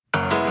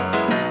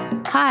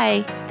Hi,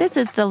 this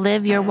is the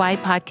Live Your Why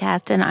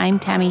podcast, and I'm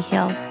Tammy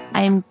Hill.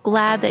 I am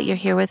glad that you're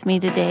here with me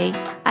today.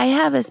 I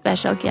have a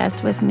special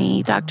guest with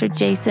me, Dr.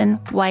 Jason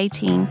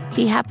Whiting.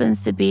 He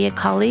happens to be a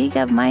colleague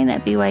of mine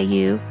at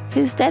BYU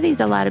who studies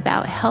a lot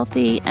about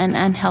healthy and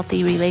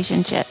unhealthy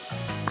relationships.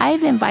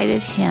 I've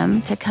invited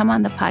him to come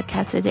on the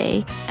podcast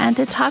today and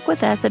to talk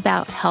with us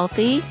about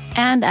healthy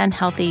and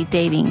unhealthy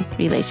dating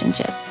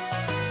relationships.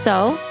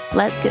 So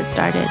let's get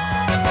started.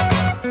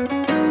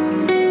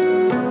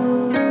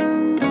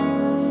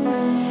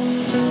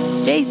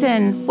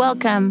 Jason,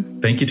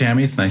 welcome. Thank you,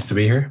 Tammy. It's nice to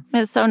be here.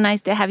 It's so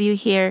nice to have you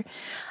here.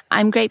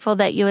 I'm grateful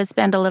that you would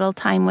spend a little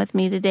time with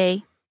me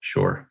today.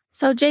 Sure.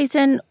 So,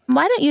 Jason,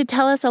 why don't you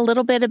tell us a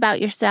little bit about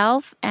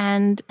yourself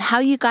and how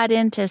you got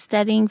into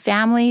studying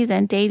families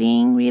and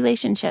dating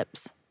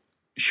relationships?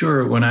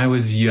 Sure. When I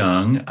was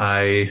young,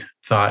 I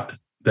thought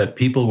that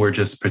people were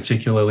just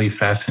particularly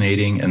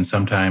fascinating and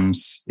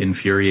sometimes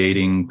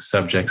infuriating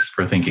subjects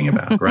for thinking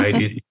about,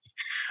 right?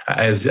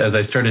 As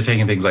I started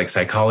taking things like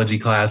psychology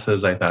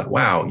classes, I thought,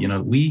 wow,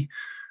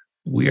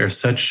 we are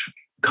such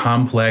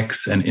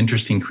complex and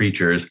interesting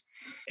creatures.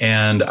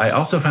 And I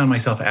also found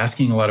myself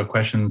asking a lot of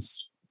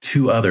questions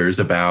to others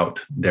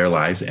about their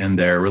lives and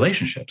their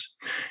relationships.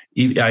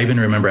 I even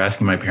remember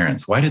asking my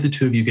parents, why did the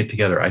two of you get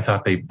together? I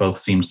thought they both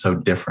seemed so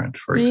different,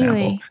 for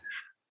example.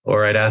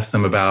 Or I'd ask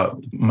them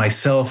about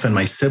myself and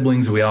my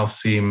siblings. We all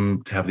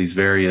seem to have these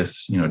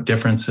various,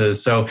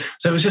 differences. So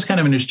it was just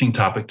kind of an interesting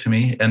topic to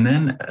me. And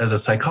then as a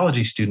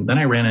psychology student, then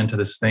I ran into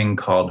this thing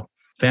called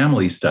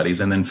family studies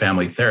and then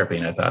family therapy.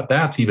 And I thought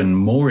that's even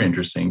more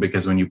interesting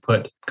because when you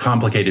put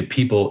complicated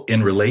people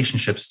in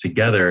relationships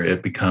together,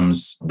 it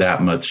becomes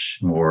that much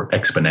more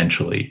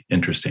exponentially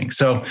interesting.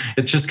 So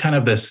it's just kind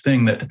of this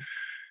thing that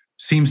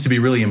seems to be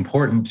really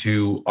important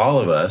to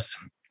all of us,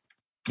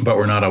 but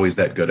we're not always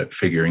that good at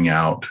figuring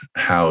out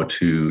how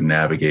to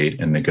navigate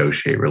and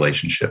negotiate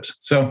relationships.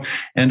 So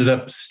ended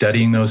up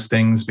studying those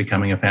things,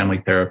 becoming a family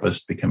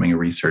therapist, becoming a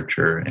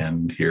researcher,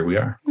 and here we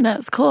are.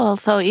 That's cool.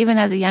 So even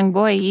as a young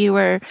boy, you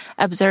were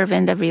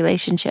observant of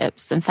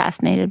relationships and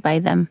fascinated by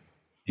them.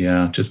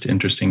 Yeah, just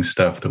interesting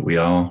stuff that we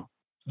all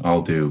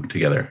do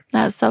together.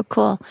 That's so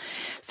cool.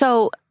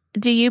 So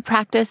do you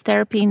practice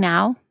therapy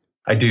now?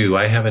 I do.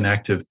 I have an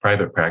active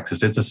private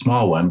practice. It's a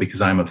small one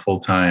because I'm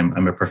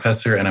a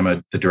professor and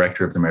I'm the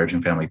director of the Marriage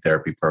and Family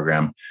Therapy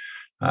program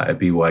at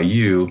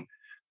BYU.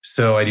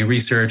 So I do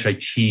research, I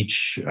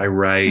teach, I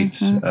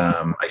write,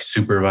 I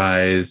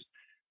supervise.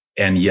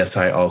 And yes,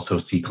 I also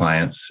see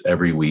clients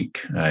every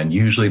week. And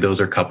usually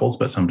those are couples,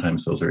 but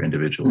sometimes those are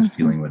individuals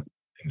dealing with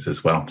things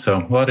as well. So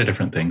a lot of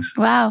different things.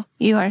 Wow.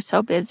 You are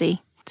so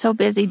busy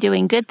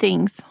doing good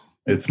things.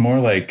 It's more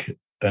like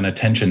an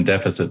attention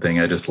deficit thing.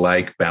 I just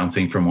like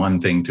bouncing from one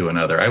thing to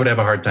another. I would have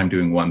a hard time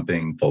doing one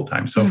thing full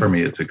time. So for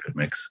me, it's a good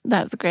mix.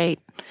 That's great.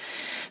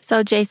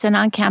 So Jason,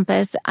 on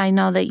campus, I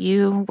know that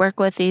you work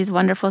with these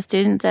wonderful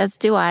students, as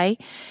do I,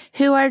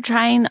 who are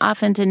trying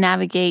often to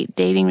navigate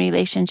dating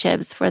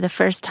relationships for the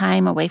first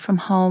time away from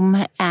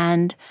home.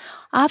 And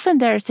often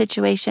there are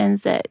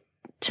situations that,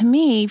 to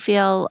me,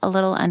 feel a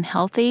little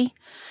unhealthy.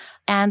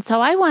 And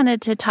so I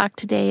wanted to talk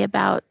today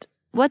about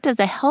what does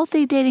a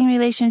healthy dating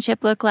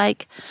relationship look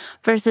like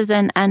versus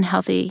an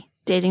unhealthy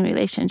dating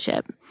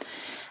relationship?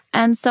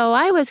 And so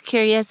I was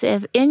curious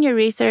if in your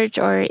research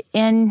or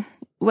in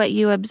what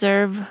you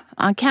observe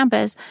on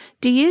campus,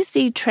 do you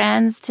see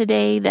trends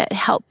today that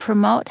help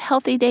promote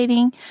healthy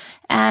dating?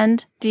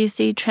 And do you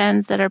see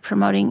trends that are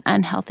promoting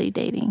unhealthy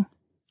dating?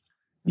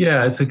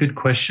 Yeah, it's a good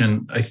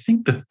question. I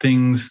think the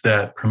things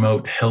that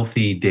promote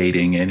healthy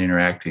dating and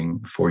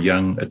interacting for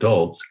young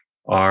adults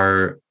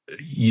are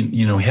we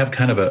have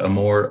kind of a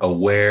more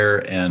aware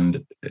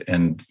and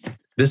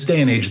this day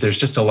and age, there's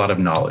just a lot of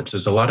knowledge.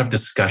 There's a lot of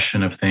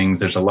discussion of things.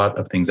 There's a lot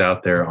of things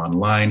out there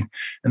online.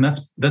 And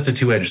that's a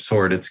two-edged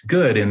sword. It's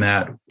good in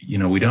that,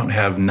 we don't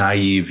have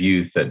naive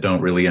youth that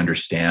don't really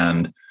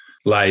understand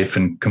life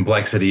and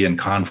complexity and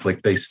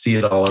conflict. They see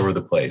it all over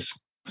the place.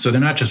 So they're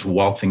not just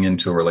waltzing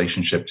into a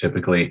relationship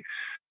typically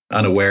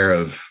unaware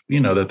of,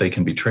 that they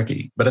can be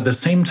tricky. But at the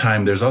same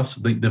time, there's also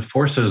the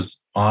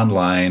forces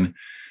online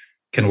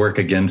can work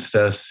against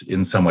us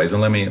in some ways.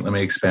 And let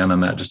me expand on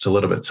that just a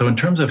little bit. So in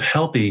terms of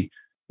healthy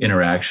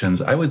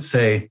interactions, I would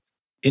say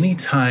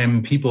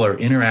anytime people are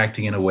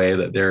interacting in a way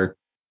that they're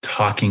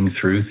talking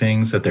through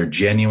things, that they're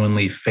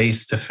genuinely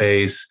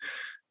face-to-face,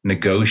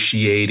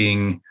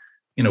 negotiating,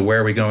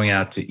 where are we going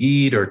out to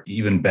eat, or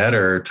even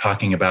better,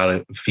 talking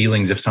about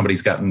feelings if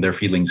somebody's gotten their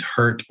feelings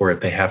hurt, or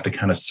if they have to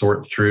kind of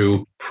sort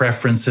through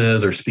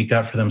preferences or speak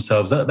up for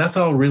themselves. That's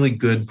all really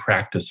good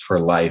practice for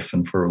life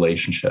and for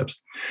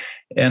relationships.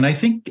 And I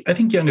think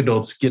young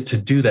adults get to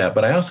do that,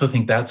 but I also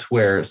think that's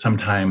where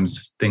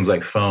sometimes things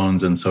like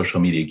phones and social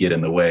media get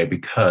in the way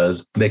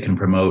because they can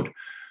promote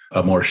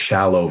a more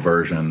shallow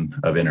version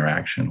of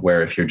interaction,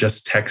 where if you're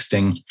just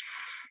texting,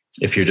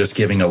 if you're just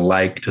giving a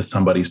like to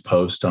somebody's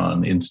post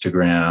on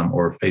Instagram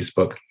or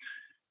Facebook,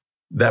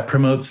 that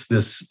promotes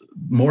this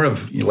more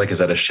of, like, is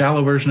that a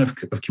shallow version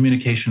of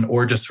communication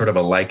or just sort of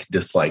a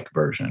like-dislike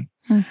version?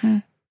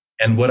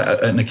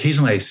 And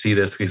occasionally I see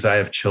this because I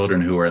have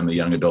children who are in the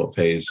young adult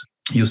phase.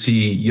 You'll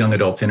see young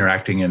adults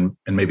interacting and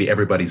maybe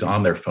everybody's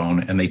on their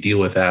phone, and they deal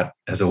with that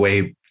as a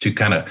way to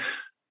kind of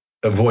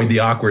avoid the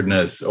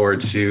awkwardness or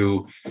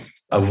to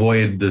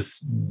avoid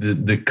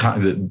the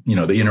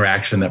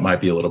interaction that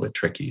might be a little bit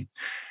tricky.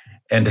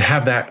 And to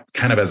have that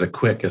kind of as a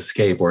quick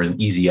escape or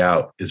an easy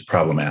out is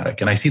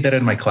problematic. And I see that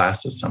in my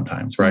classes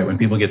sometimes, right? Mm-hmm. When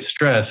people get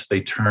stressed, they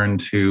turn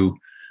to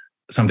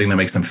something that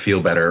makes them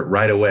feel better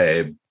right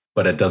away,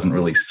 but it doesn't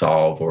really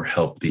solve or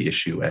help the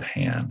issue at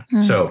hand.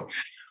 Mm-hmm.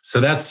 So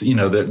that's,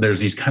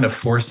 there's these kind of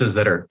forces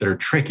that are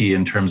tricky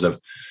in terms of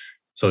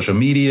social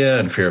media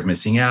and fear of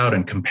missing out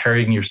and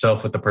comparing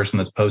yourself with the person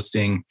that's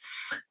posting.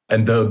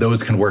 And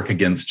those can work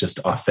against just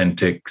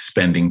authentic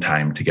spending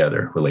time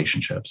together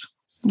relationships.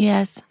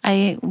 Yes,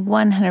 I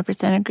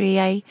 100% agree.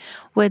 I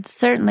would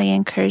certainly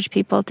encourage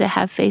people to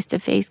have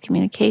face-to-face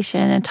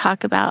communication and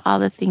talk about all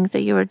the things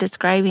that you were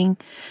describing.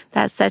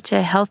 That's such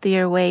a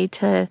healthier way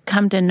to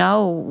come to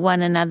know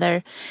one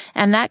another.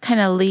 And that kind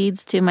of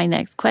leads to my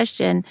next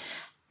question.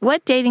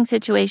 What dating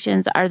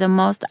situations are the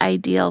most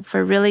ideal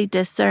for really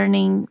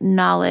discerning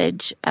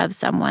knowledge of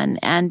someone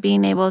and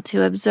being able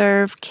to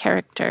observe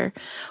character?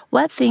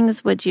 What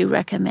things would you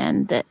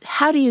recommend?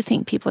 How do you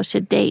think people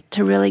should date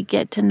to really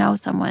get to know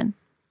someone?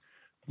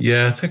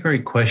 Yeah, it's a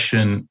great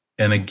question.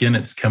 And again,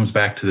 it comes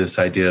back to this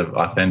idea of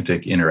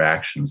authentic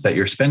interactions, that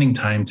you're spending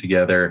time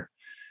together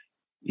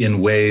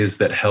in ways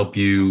that help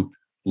you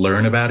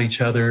learn about each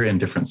other in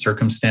different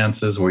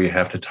circumstances, where you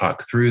have to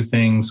talk through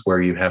things,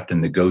 where you have to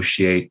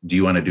negotiate, do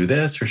you want to do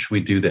this or should we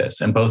do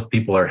this? And both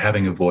people are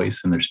having a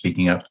voice and they're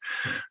speaking up.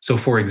 So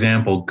for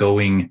example,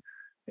 going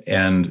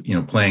and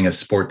playing a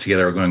sport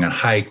together or going on a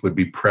hike would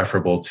be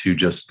preferable to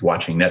just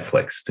watching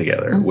Netflix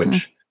together, mm-hmm.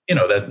 which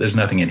that there's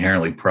nothing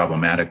inherently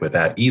problematic with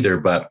that either,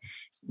 but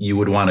you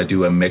would want to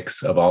do a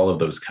mix of all of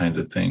those kinds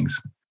of things.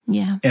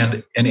 Yeah.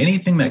 And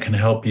anything that can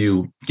help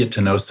you get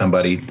to know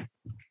somebody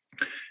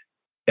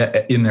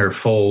in their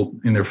full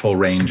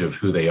range of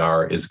who they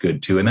are is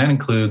good too. And that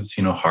includes,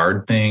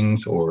 hard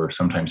things or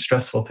sometimes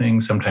stressful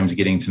things, sometimes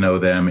getting to know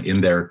them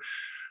in their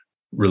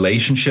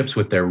relationships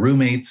with their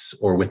roommates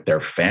or with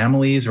their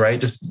families, right?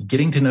 Just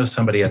getting to know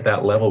somebody at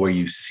that level where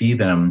you see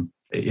them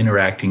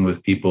interacting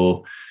with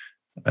people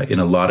in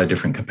a lot of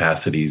different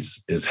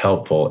capacities is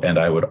helpful. And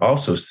I would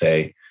also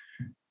say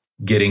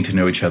getting to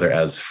know each other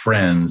as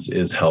friends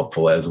is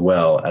helpful as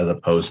well, as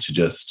opposed to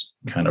just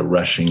kind of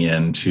rushing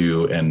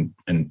into and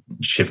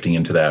shifting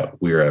into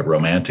that we're a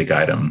romantic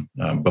item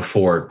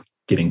before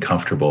getting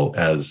comfortable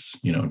as,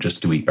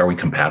 just are we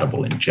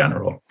compatible in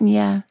general?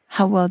 Yeah.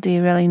 How well do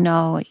you really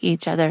know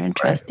each other and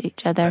trust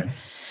each other? Right.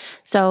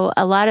 So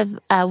a lot of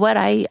what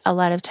I a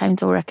lot of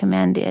times will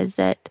recommend is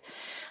that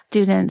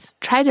students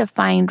try to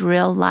find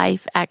real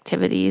life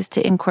activities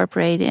to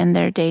incorporate in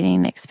their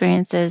dating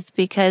experiences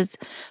because,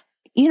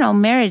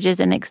 marriage is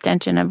an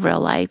extension of real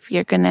life.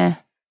 You're going to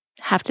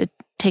have to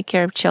take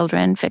care of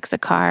children, fix a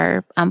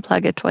car,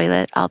 unplug a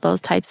toilet, all those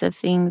types of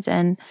things.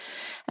 And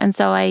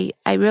so I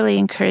really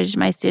encourage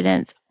my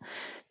students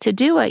to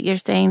do what you're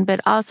saying, but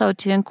also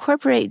to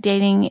incorporate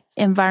dating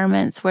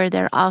environments where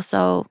they're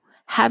also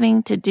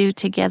having to do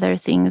together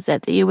things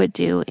that you would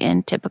do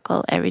in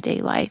typical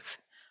everyday life.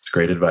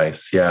 Great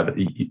advice. Yeah.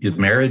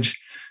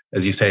 Marriage,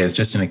 as you say, is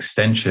just an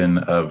extension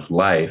of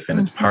life and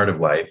it's mm-hmm. part of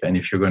life. And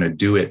if you're going to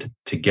do it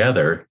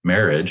together,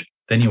 marriage,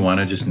 then you want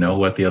to just know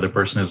what the other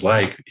person is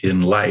like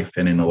in life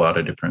and in a lot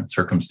of different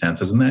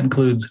circumstances. And that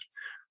includes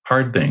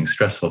hard things,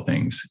 stressful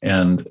things.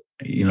 And,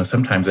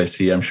 sometimes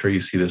I'm sure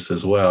you see this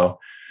as well,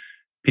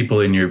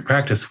 people in your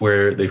practice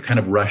where they've kind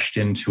of rushed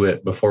into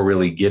it before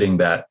really getting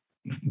that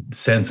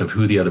sense of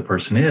who the other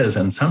person is.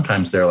 And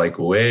sometimes they're like,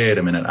 wait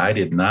a minute, I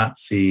did not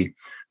see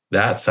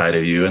that side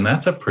of you. And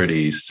that's a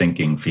pretty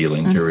sinking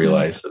feeling mm-hmm. to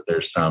realize that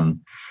there's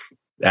some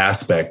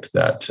aspect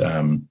that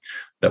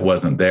that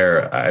wasn't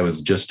there. I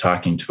was just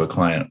talking to a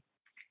client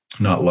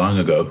not long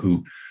ago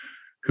who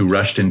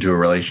rushed into a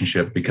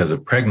relationship because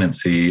of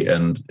pregnancy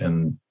and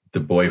the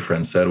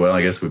boyfriend said, well,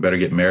 I guess we better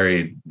get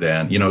married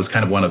then. It was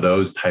kind of one of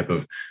those type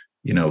of,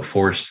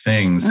 forced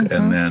things. Mm-hmm.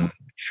 And then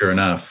sure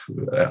enough,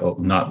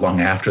 not long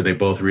after, they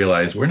both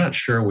realized we're not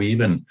sure we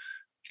even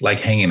like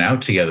hanging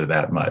out together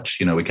that much.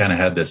 We kind of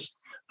had this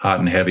hot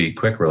and heavy,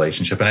 quick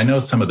relationship. And I know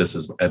some of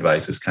this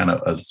advice is kind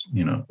of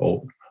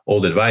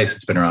old advice.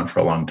 It's been around for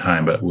a long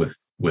time, but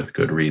with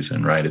good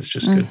reason, right? It's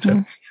just mm-hmm. good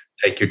to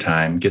take your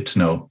time, get to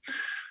know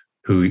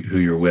who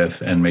you're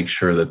with, and make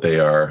sure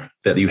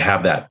that you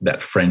have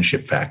that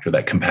friendship factor,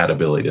 that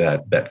compatibility,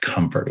 that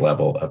comfort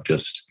level of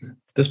just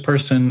this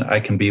person I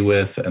can be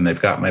with, and they've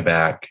got my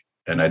back,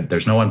 and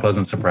there's no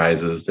unpleasant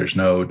surprises. There's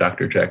no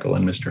Dr. Jekyll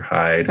and Mr.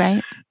 Hyde.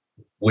 Right.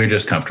 We're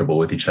just comfortable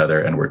with each other,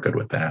 and we're good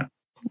with that.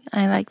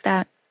 I like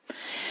that.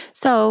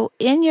 So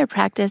in your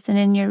practice and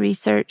in your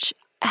research,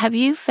 have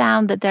you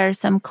found that there are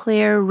some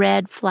clear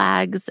red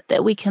flags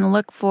that we can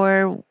look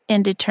for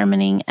in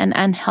determining an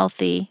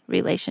unhealthy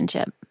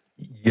relationship?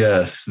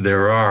 Yes,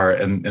 there are.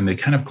 And they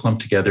kind of clump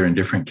together in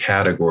different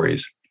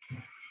categories.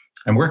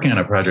 I'm working on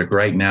a project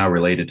right now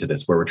related to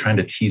this, where we're trying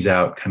to tease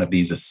out kind of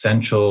these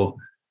essential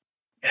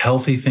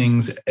healthy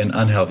things and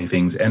unhealthy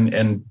things.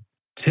 And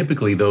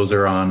typically those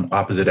are on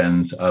opposite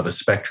ends of a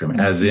spectrum,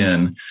 as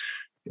in,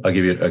 I'll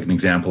give you an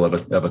example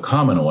of a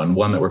common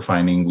one that we're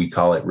finding. We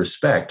call it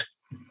respect.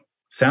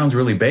 Sounds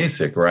really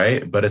basic,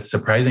 right? But it's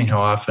surprising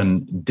how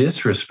often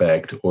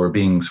disrespect or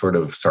being sort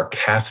of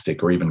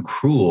sarcastic or even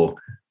cruel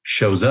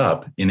shows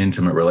up in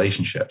intimate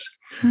relationships.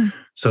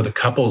 So the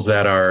couples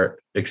that are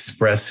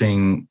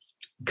expressing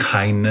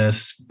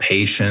kindness,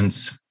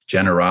 patience,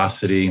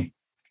 generosity,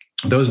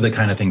 those are the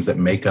kind of things that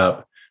make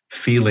up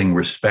feeling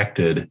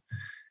respected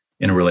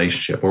in a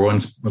relationship,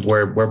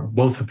 where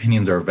both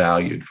opinions are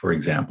valued, for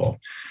example.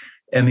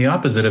 And the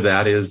opposite of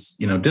that is,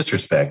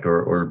 disrespect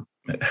or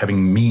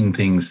having mean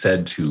things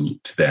said to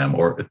them.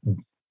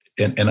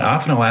 And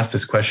often I'll ask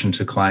this question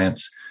to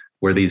clients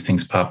where these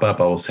things pop up.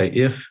 I will say,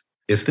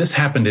 if this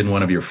happened in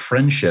one of your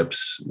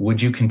friendships,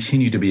 would you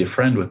continue to be a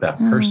friend with that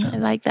person? I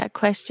like that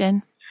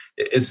question.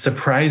 It's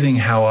surprising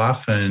how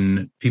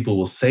often people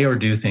will say or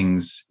do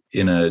things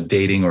in a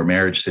dating or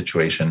marriage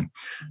situation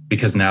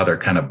because now they're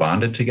kind of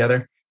bonded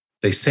together.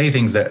 They say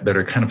things that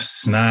are kind of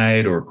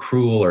snide or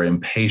cruel or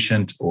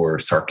impatient or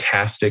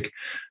sarcastic,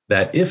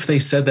 that if they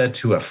said that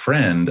to a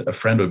friend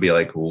would be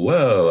like,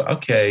 whoa,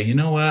 okay, you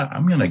know what?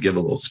 I'm going to give a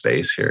little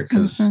space here,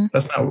 because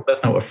that's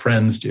not what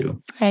friends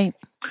do. Right.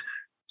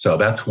 So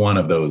that's one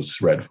of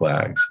those red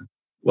flags.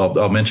 Well,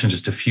 I'll mention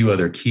just a few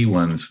other key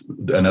ones.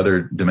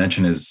 Another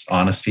dimension is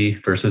honesty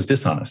versus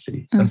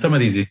dishonesty. And some of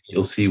these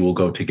you'll see will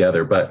go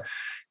together, but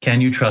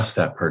can you trust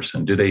that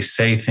person? Do they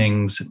say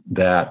things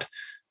that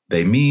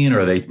they mean,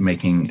 or are they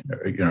making,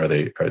 are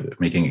they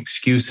making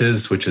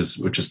excuses, which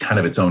is kind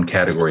of its own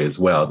category as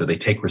well? Do they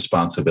take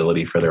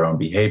responsibility for their own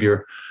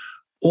behavior?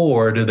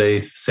 Or do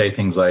they say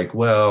things like,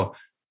 well,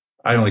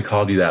 I only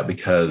called you that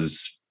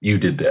because you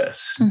did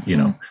this?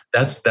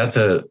 That's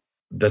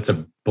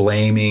a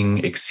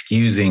blaming,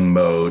 excusing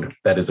mode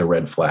that is a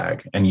red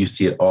flag. And you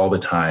see it all the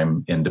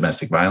time in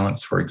domestic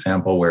violence, for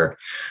example, where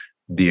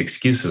the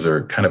excuses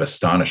are kind of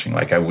astonishing.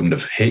 Like, I wouldn't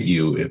have hit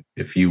you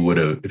if you would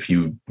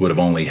have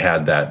only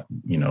had that,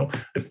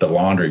 if the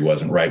laundry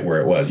wasn't right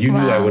where it was. You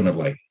knew I wouldn't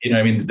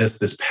have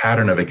this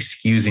pattern of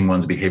excusing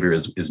one's behavior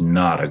is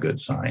not a good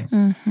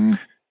sign.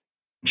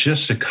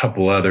 Just a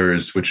couple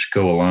others which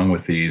go along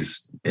with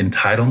these.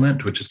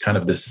 Entitlement, which is kind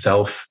of this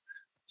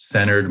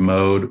self-centered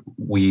mode.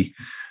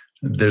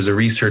 There's a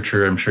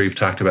researcher, I'm sure you've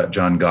talked about,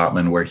 John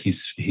Gottman, where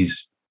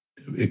he's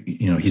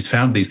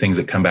found these things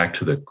that come back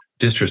to the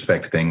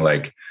disrespect thing,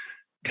 like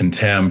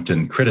contempt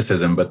and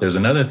criticism. But there's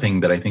another thing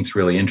that I think is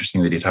really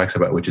interesting that he talks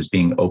about, which is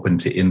being open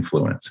to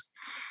influence.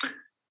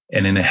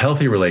 And in a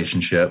healthy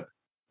relationship,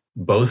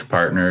 both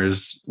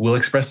partners will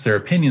express their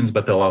opinions,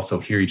 but they'll also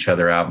hear each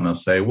other out, and they'll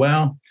say,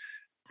 well,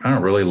 I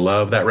don't really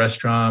love that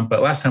restaurant,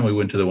 but last time we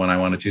went to the one I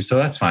wanted to, so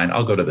that's fine.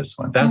 I'll go to this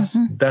one.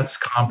 That's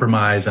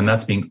compromise, and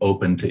that's being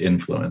open to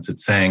influence.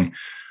 It's saying,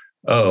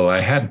 oh,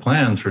 I had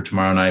plans for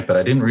tomorrow night, but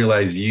I didn't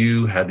realize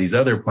you had these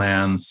other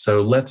plans.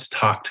 So let's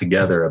talk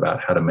together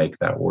about how to make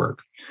that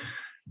work.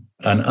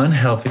 An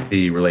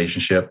unhealthy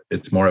relationship,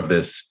 it's more of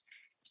this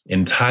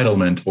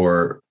entitlement,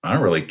 or I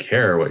don't really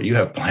care what you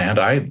have planned.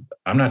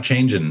 I'm not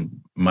changing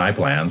my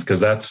plans because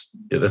that's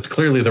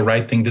clearly the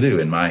right thing to do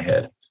in my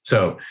head.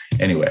 So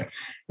anyway,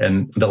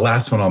 and the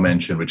last one I'll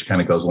mention, which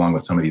kind of goes along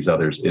with some of these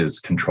others, is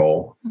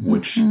control,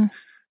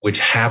 which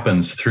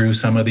happens through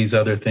some of these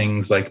other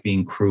things, like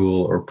being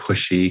cruel or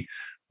pushy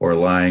or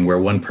lying, where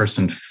one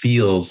person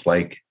feels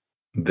like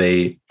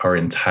they are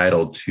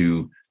entitled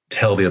to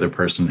tell the other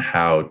person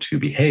how to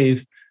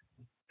behave,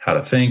 how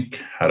to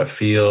think, how to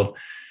feel.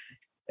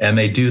 And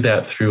they do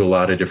that through a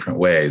lot of different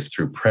ways,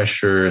 through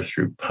pressure,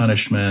 through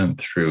punishment,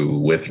 through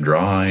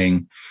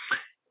withdrawing.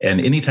 And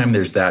anytime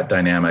there's that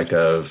dynamic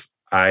of,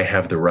 I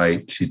have the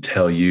right to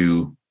tell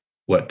you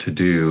what to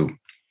do,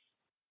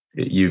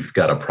 you've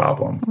got a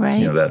problem.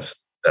 Right. That's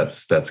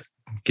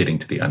getting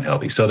to the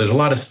unhealthy. So there's a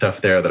lot of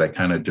stuff there that I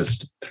kind of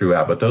just threw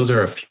out, but those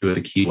are a few of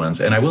the key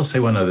ones. And I will say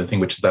one other thing,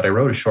 which is that I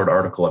wrote a short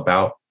article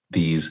about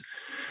these,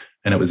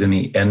 and it was in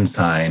the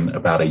Ensign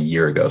about a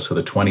year ago. So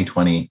the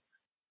 2020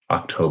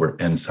 October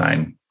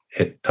Ensign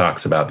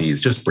talks about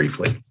these just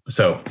briefly.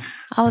 So,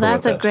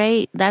 that's a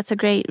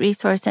great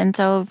resource. And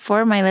so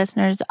for my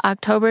listeners,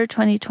 October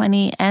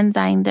 2020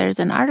 Ensign, there's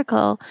an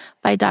article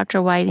by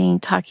Dr. Whiting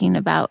talking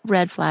about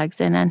red flags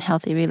in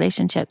unhealthy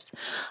relationships.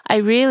 I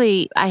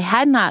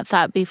had not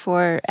thought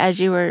before, as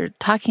you were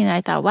talking,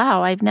 I thought,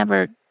 wow, I've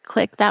never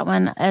clicked that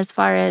one as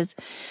far as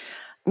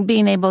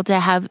being able to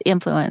have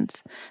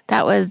influence.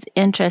 That was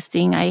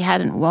interesting. I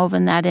hadn't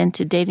woven that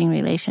into dating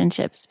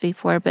relationships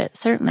before, but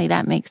certainly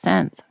that makes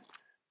sense.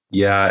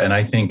 Yeah. And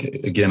I think,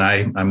 again,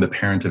 I'm the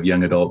parent of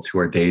young adults who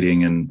are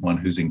dating and one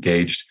who's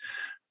engaged.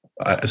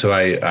 So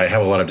I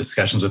have a lot of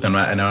discussions with them.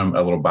 I know I'm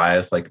a little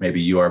biased, like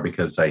maybe you are,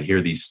 because I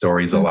hear these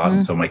stories a lot.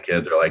 And so my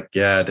kids are like,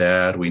 yeah,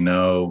 Dad, we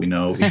know.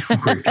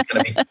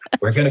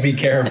 We're going to be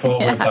careful.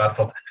 Yeah. We're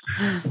thoughtful.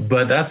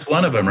 But that's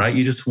one of them, right?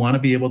 You just want to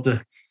be able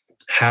to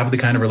have the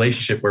kind of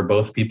relationship where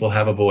both people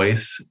have a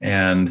voice,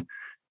 and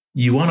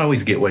you won't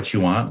always get what you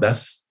want.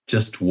 That's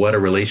just what a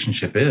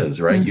relationship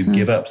is, right? You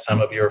give up some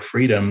of your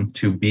freedom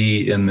to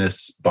be in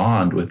this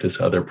bond with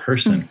this other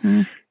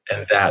person.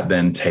 And that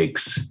then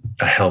takes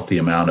a healthy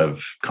amount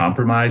of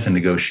compromise and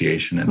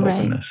negotiation and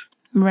openness.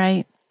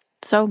 Right.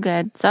 So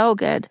good. So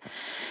good.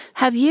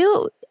 Have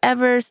you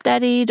ever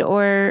studied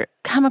or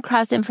come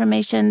across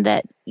information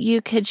that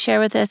you could share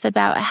with us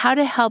about how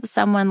to help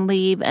someone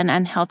leave an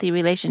unhealthy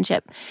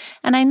relationship?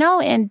 And I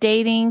know in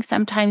dating,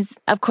 sometimes,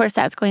 of course,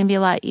 that's going to be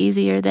a lot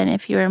easier than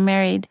if you were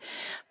married.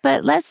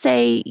 But let's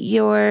say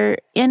you're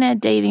in a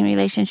dating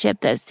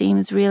relationship that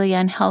seems really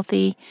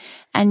unhealthy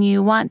and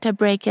you want to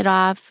break it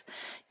off,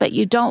 but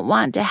you don't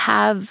want to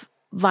have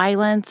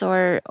violence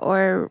or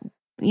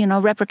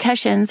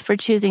repercussions for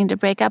choosing to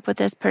break up with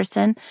this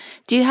person.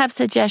 Do you have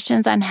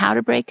suggestions on how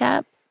to break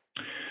up?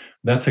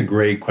 That's a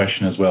great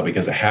question as well,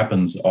 because it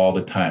happens all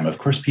the time. Of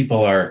course,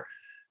 people are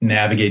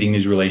navigating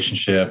these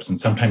relationships and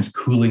sometimes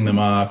cooling them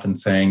off and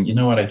saying, you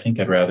know what, I think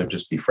I'd rather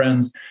just be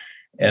friends.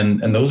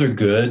 And those are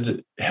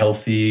good,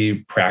 healthy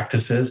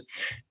practices.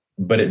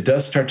 But it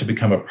does start to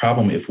become a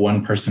problem if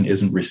one person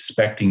isn't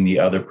respecting the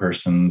other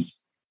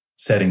person's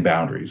setting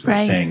boundaries or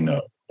saying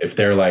no. If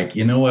they're like,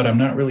 you know what, I'm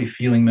not really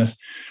feeling this.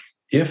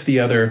 If the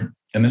other,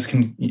 and this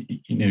can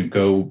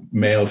go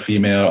male,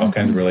 female, all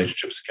kinds of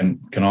relationships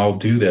can all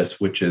do this,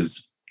 which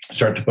is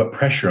start to put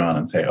pressure on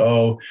and say,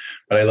 oh,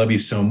 but I love you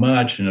so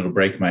much and it'll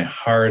break my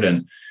heart.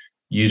 And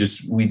you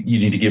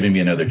need to give me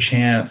another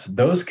chance.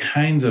 Those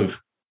kinds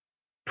of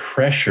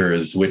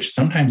pressures, which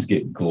sometimes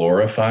get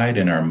glorified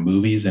in our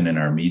movies and in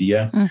our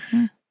media,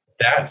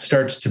 that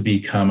starts to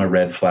become a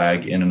red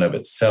flag in and of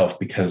itself,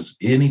 because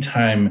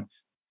anytime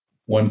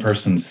one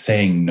person's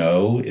saying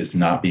no is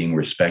not being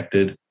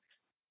respected,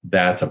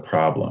 that's a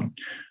problem.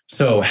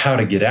 So how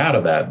to get out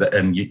of that?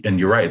 And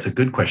you're right, it's a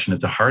good question.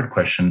 It's a hard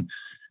question.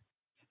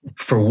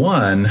 For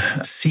one,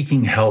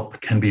 seeking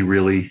help can be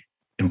really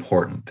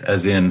important,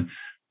 as in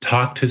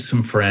talk to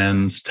some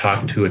friends,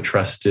 talk to a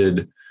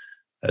trusted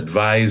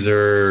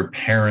advisor,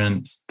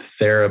 parent,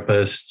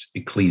 therapist,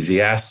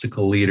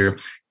 ecclesiastical leader,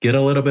 get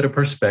a little bit of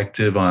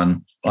perspective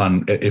on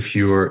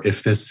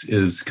if this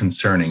is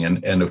concerning.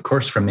 And of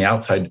course, from the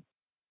outside,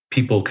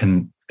 people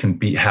can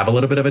have a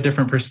little bit of a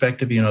different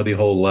perspective. The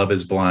whole love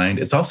is blind.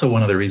 It's also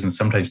one of the reasons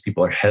sometimes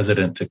people are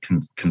hesitant to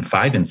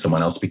confide in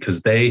someone else,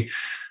 because they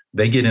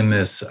get in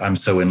this I'm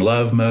so in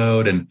love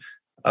mode, and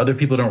other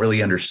people don't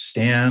really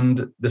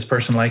understand this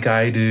person like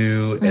I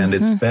do, and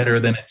it's better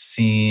than it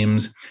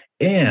seems.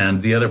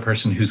 And the other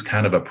person, who's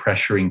kind of a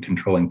pressuring,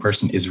 controlling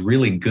person, is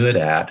really good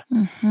at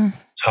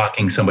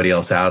talking somebody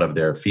else out of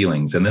their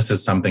feelings. And this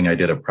is something I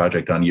did a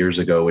project on years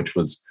ago, which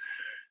was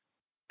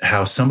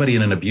how somebody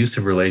in an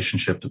abusive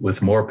relationship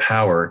with more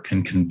power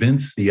can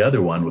convince the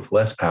other one with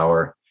less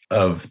power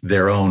of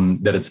their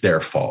own, that it's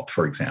their fault,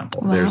 for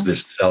example. Wow. There's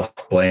this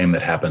self-blame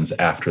that happens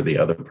after the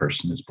other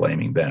person is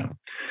blaming them.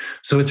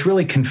 So it's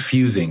really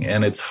confusing,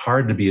 and it's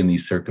hard to be in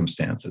these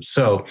circumstances.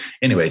 So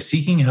anyway,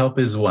 seeking help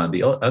is one.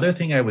 The other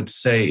thing I would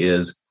say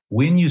is,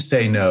 when you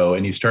say no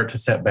and you start to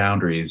set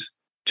boundaries,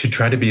 to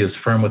try to be as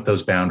firm with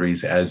those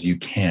boundaries as you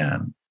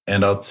can.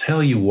 And I'll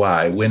tell you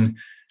why. When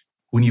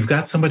you've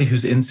got somebody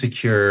who's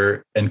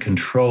insecure and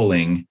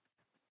controlling,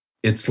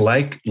 it's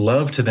like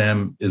love to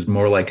them is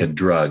more like a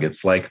drug.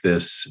 It's like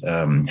this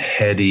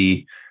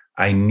heady,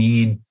 I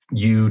need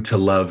you to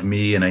love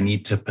me and I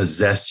need to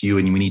possess you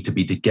and we need to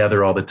be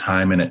together all the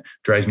time. And it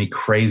drives me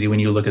crazy when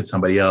you look at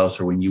somebody else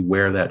or when you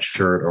wear that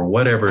shirt or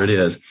whatever it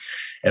is.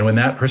 And when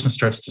that person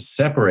starts to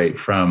separate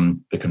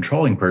from the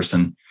controlling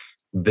person,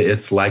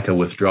 it's like a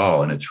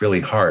withdrawal, and it's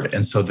really hard.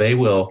 And so they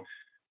will,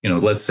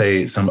 let's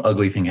say some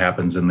ugly thing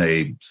happens and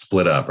they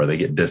split up or they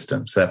get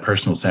distance. That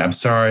person will say, I'm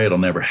sorry, it'll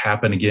never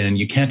happen again.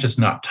 You can't just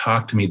not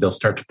talk to me. They'll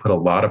start to put a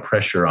lot of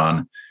pressure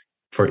on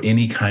for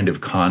any kind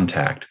of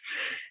contact.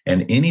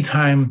 And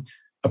anytime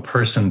a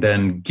person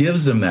then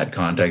gives them that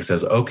contact,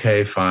 says,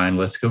 okay, fine,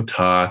 let's go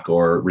talk,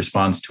 or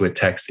responds to a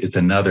text, it's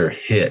another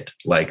hit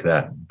like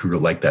that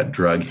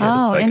drug hit.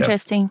 Oh, it's like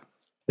interesting.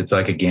 It's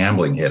like a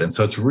gambling hit. And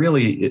so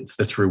it's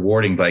this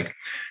rewarding, like,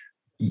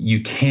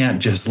 you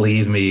can't just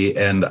leave me,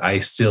 and I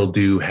still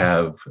do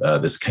have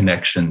this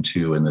connection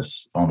to and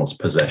this almost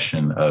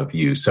possession of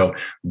you. So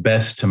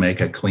best to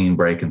make a clean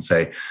break and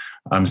say,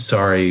 I'm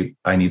sorry,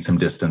 I need some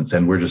distance,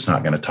 and we're just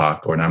not going to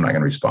talk, or I'm not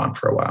going to respond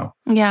for a while.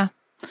 Yeah.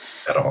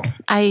 At all.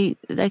 I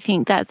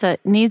think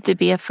needs to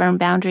be a firm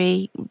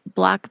boundary.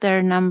 Block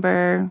their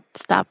number,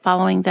 stop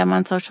following them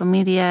on social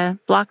media,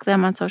 block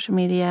them on social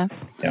media.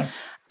 Yeah.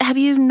 Have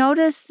you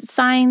noticed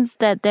signs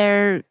that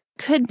there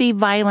could be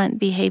violent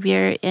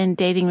behavior in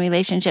dating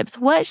relationships?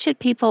 What should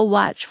people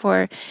watch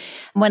for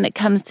when it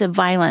comes to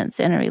violence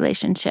in a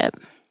relationship?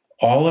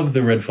 All of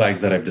the red flags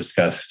that I've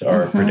discussed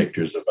are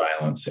predictors of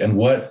violence.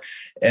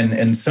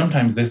 And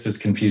sometimes this is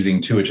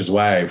confusing too, which is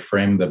why I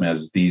frame them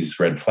as these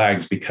red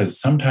flags, because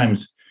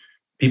sometimes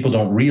people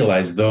don't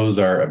realize those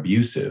are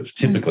abusive.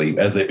 Typically,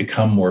 as they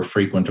become more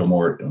frequent or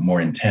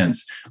more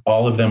intense,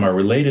 all of them are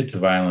related to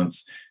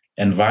violence.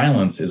 And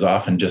violence is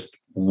often just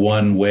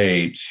one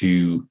way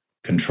to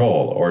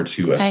control or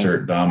to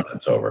assert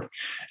dominance over.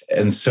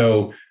 And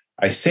so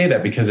I say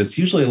that because it's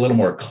usually a little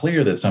more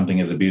clear that something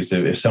is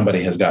abusive if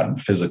somebody has gotten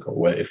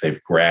physical, if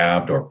they've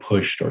grabbed or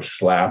pushed or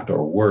slapped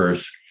or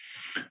worse.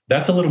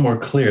 That's a little more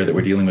clear that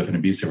we're dealing with an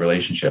abusive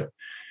relationship.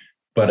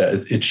 But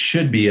it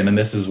should be, and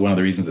this is one of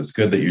the reasons it's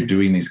good that you're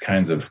doing these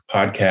kinds of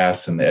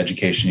podcasts and the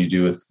education you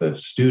do with the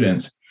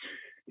students,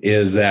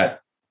 is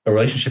that a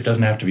relationship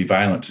doesn't have to be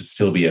violent to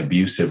still be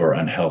abusive or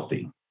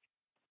unhealthy.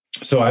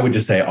 So I would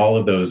just say all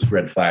of those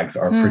red flags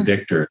are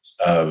predictors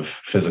of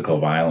physical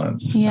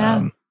violence.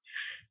 Yeah.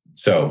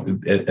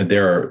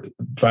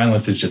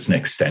 Violence is just an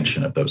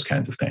extension of those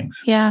kinds of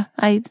things. Yeah,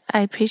 I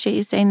appreciate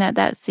you saying that.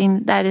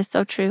 That is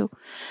so true.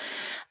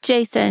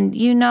 Jason,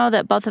 you know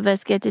that both of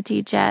us get to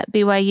teach at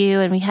BYU,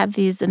 and we have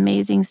these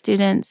amazing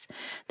students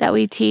that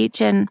we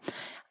teach. And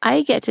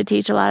I get to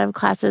teach a lot of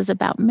classes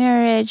about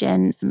marriage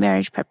and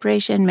marriage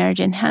preparation,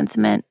 marriage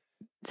enhancement,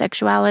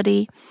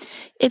 sexuality.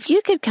 If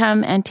you could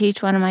come and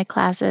teach one of my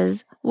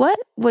classes, what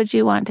would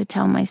you want to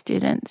tell my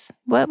students?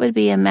 What would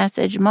be a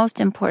message most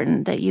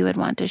important that you would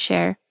want to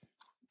share?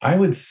 I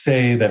would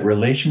say that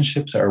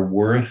relationships are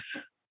worth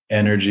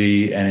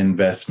energy and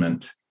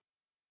investment.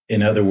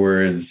 In other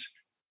words,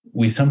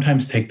 we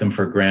sometimes take them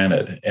for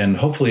granted. And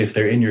hopefully if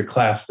they're in your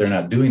class, they're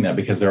not doing that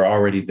because they're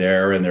already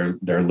there and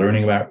they're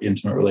learning about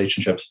intimate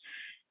relationships.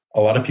 A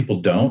lot of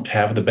people don't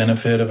have the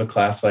benefit of a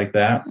class like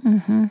that.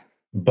 Mm-hmm.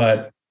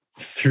 But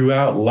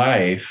throughout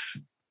life,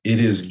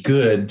 it is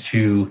good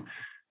to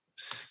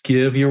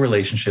give your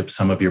relationship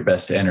some of your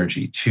best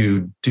energy,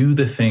 to do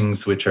the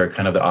things which are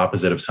kind of the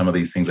opposite of some of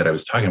these things that I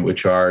was talking about,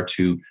 which are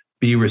to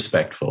be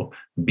respectful,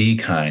 be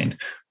kind,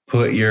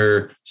 put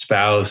your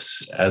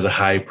spouse as a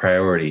high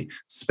priority,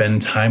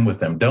 spend time with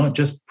them. Don't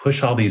just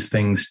push all these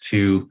things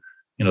to,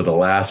 the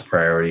last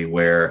priority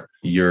where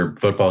your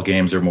football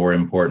games are more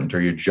important or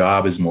your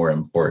job is more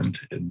important.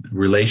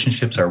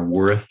 Relationships are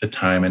worth the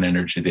time and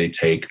energy they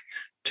take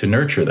to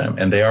nurture them.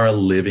 And they are a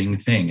living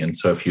thing. And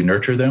so if you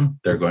nurture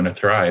them, they're going to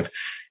thrive.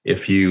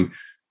 If you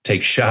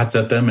take shots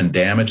at them and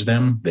damage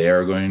them, they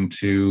are going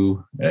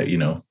to,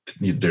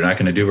 they're not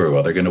going to do very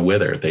well. They're going to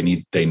wither. They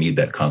need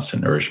that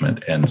constant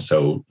nourishment. And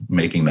so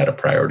making that a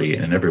priority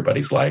in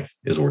everybody's life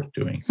is worth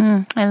doing.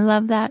 I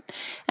love that.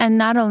 And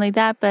not only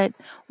that, but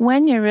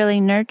when you're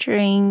really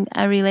nurturing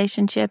a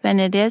relationship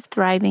and it is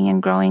thriving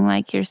and growing,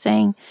 like you're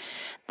saying,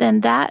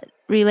 then that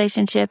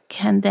relationship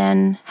can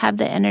then have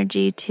the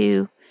energy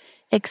to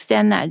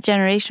extend that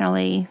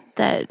generationally.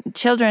 That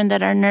children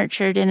that are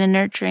nurtured in a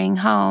nurturing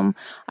home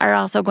are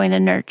also going to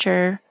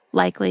nurture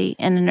likely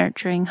in a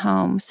nurturing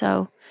home.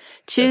 So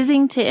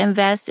choosing to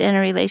invest in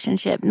a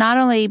relationship not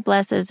only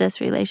blesses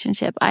this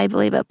relationship, I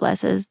believe it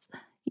blesses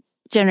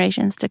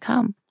generations to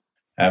come.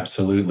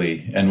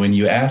 Absolutely. And when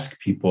you ask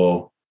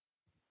people,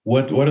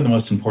 what are the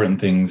most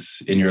important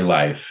things in your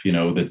life,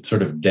 the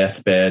sort of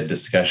deathbed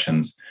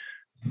discussions,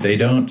 they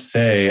don't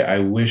say, I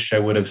wish I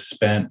would have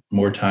spent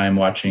more time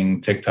watching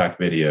TikTok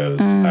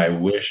videos. I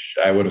wish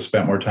I would have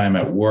spent more time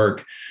at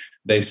work.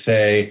 They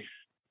say,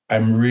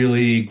 I'm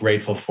really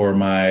grateful for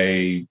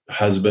my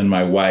husband,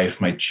 my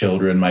wife, my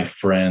children, my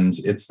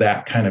friends. It's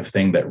that kind of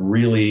thing that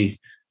really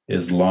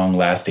is long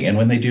lasting. And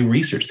when they do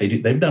research,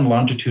 they've done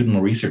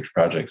longitudinal research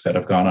projects that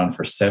have gone on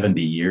for 70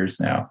 years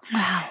now.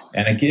 Wow.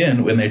 And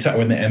again, when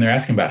they're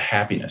asking about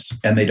happiness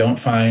and they don't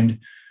find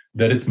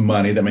that it's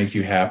money that makes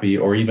you happy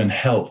or even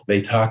health.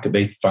 They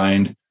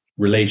find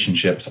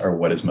relationships are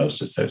what is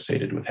most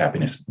associated with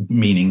happiness,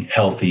 meaning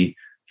healthy,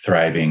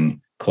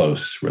 thriving,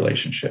 close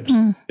relationships.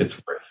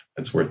 It's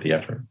worth the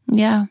effort.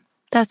 Yeah,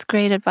 that's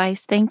great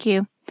advice. Thank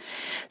you.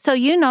 So,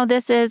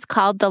 this is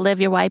called the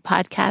Live Your Why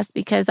podcast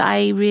because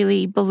I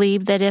really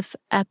believe that if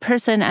a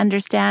person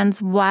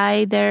understands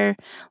why they're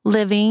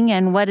living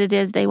and what it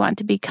is they want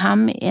to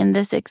become in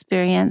this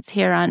experience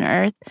here on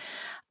earth,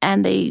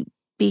 and they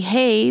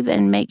behave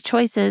and make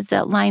choices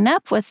that line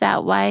up with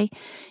that why,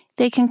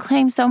 they can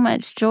claim so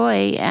much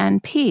joy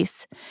and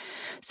peace.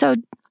 So,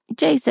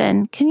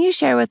 Jason, can you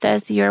share with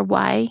us your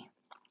why?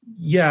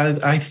 Yeah,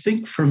 I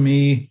think for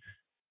me,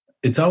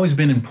 it's always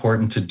been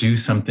important to do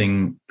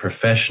something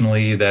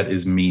professionally that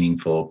is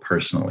meaningful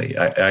personally.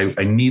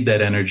 I need that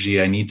energy.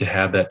 I need to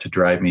have that to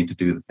drive me to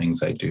do the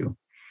things I do.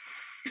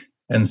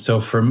 And so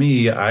for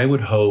me, I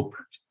would hope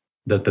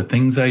that the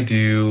things I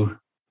do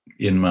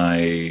in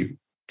my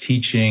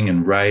teaching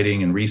and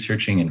writing and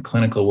researching and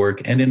clinical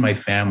work and in my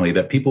family,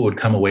 that people would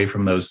come away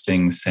from those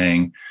things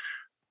saying,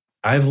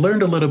 I've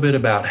learned a little bit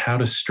about how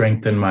to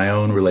strengthen my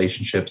own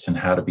relationships and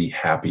how to be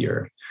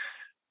happier.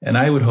 And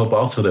I would hope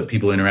also that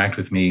people who interact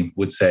with me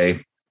would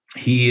say,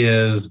 he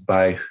is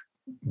by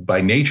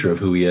nature of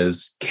who he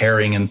is,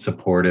 caring and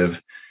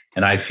supportive,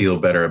 and I feel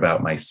better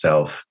about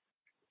myself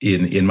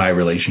in my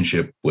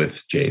relationship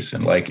with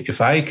Jason. Like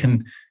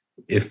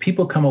if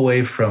people come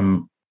away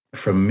from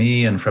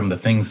me and from the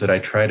things that I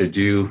try to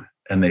do,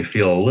 and they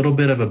feel a little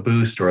bit of a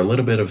boost or a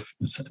little bit of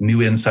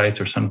new insights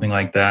or something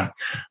like that,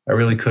 I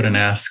really couldn't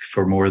ask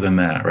for more than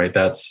that, right?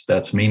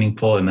 That's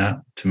meaningful. And that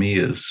to me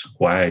is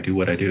why I do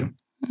what I do.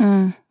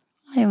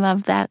 I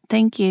love that.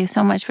 Thank you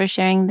so much for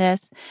sharing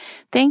this.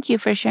 Thank you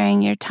for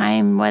sharing your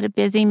time. What a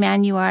busy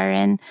man you are.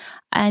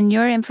 And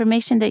your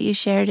information that you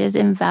shared is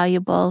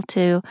invaluable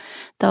to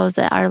those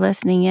that are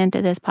listening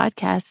into this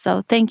podcast.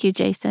 So thank you,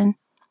 Jason.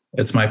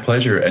 It's my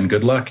pleasure and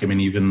good luck. I mean,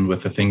 even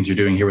with the things you're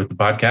doing here with the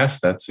podcast,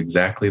 that's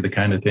exactly the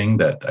kind of thing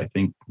that I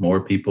think more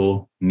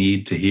people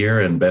need to hear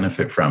and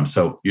benefit from.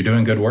 So you're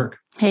doing good work.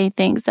 Hey,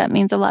 thanks. That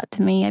means a lot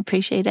to me. I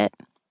appreciate it.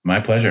 My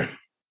pleasure.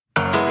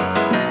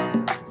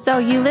 So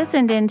you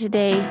listened in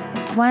today.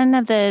 One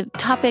of the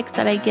topics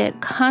that I get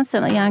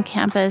constantly on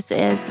campus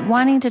is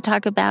wanting to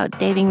talk about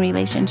dating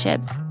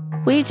relationships.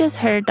 We just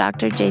heard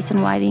Dr.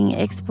 Jason Whiting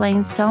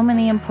explain so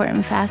many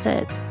important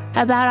facets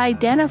about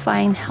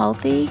identifying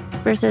healthy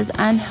versus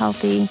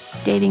unhealthy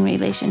dating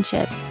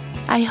relationships.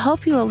 I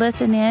hope you will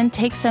listen in,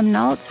 take some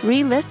notes,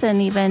 re-listen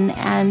even,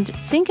 and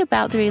think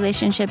about the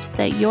relationships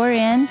that you're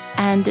in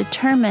and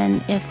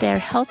determine if they're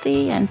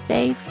healthy and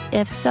safe.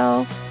 If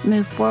so,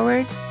 move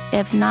forward.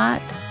 If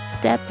not,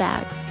 step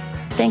back.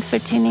 Thanks for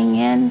tuning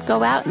in.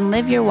 Go out and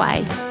live your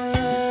why.